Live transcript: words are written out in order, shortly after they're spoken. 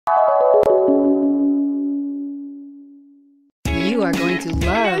You are going to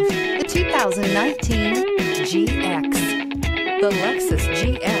love the 2019 GX. The Lexus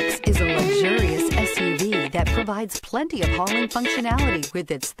GX is a luxurious SUV that provides plenty of hauling functionality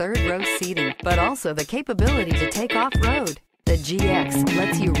with its third-row seating, but also the capability to take off-road. The GX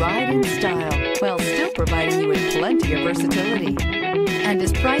lets you ride in style while still providing you with plenty of versatility and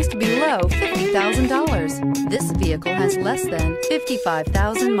is priced below $50,000. This vehicle has less than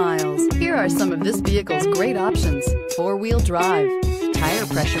 55,000 miles. Here are some of this vehicle's great options: four-wheel drive, tire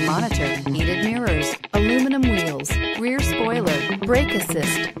pressure monitor, heated mirrors, aluminum wheels, rear spoiler, brake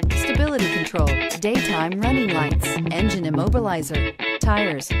assist, stability control, daytime running lights, engine immobilizer,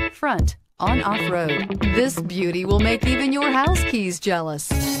 tires, front, on-off road. This beauty will make even your house keys jealous.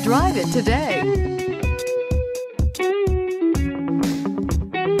 Drive it today.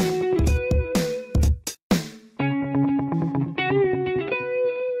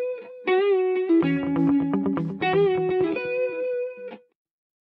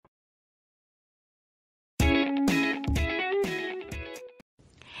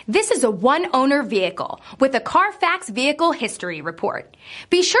 This is a one-owner vehicle with a CARFAX Vehicle History Report.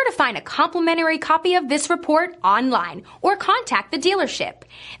 Be sure to find a complimentary copy of this report online or contact the dealership.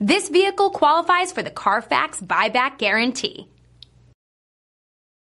 This vehicle qualifies for the CARFAX Buyback Guarantee.